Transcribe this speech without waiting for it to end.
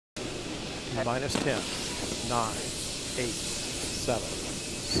minus 10, 9, 8, 7,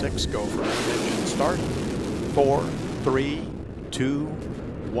 6, go for main engine start, 4, 3, 2,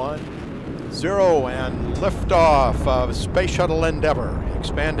 1, 0, and liftoff of Space Shuttle Endeavour,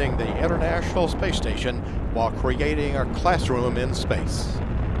 expanding the International Space Station while creating a classroom in space.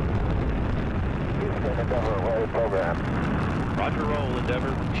 Houston, Endeavour, away program. Roger, roll,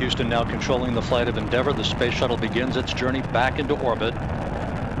 Endeavour. Houston now controlling the flight of Endeavour. The Space Shuttle begins its journey back into orbit.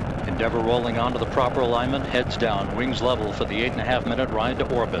 Endeavour rolling onto the proper alignment, heads down, wings level for the 8.5-minute ride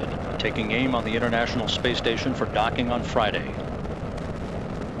to orbit, taking aim on the International Space Station for docking on Friday.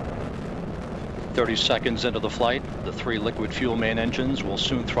 30 seconds into the flight, the 3 liquid fuel main engines will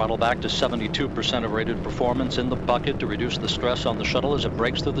soon throttle back to 72% of rated performance in the bucket to reduce the stress on the shuttle as it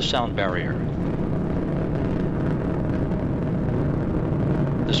breaks through the sound barrier.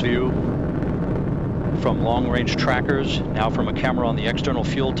 This view from long-range trackers, now from a camera on the external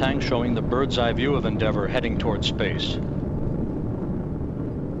fuel tank showing the bird's eye view of Endeavour heading towards space.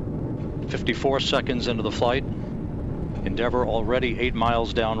 54 seconds into the flight, Endeavour already 8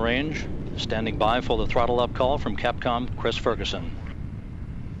 miles downrange, standing by for the throttle up call from Capcom Chris Ferguson.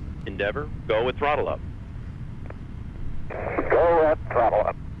 Endeavour, go with throttle up. Go at throttle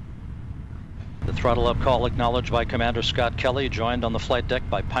up. The throttle up call acknowledged by Commander Scott Kelly, joined on the flight deck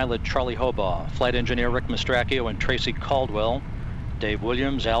by pilot Charlie Hobaugh, flight engineer Rick Mastracchio and Tracy Caldwell, Dave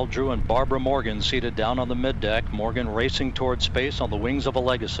Williams, Al Drew, and Barbara Morgan seated down on the middeck, Morgan racing towards space on the wings of a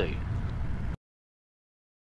Legacy.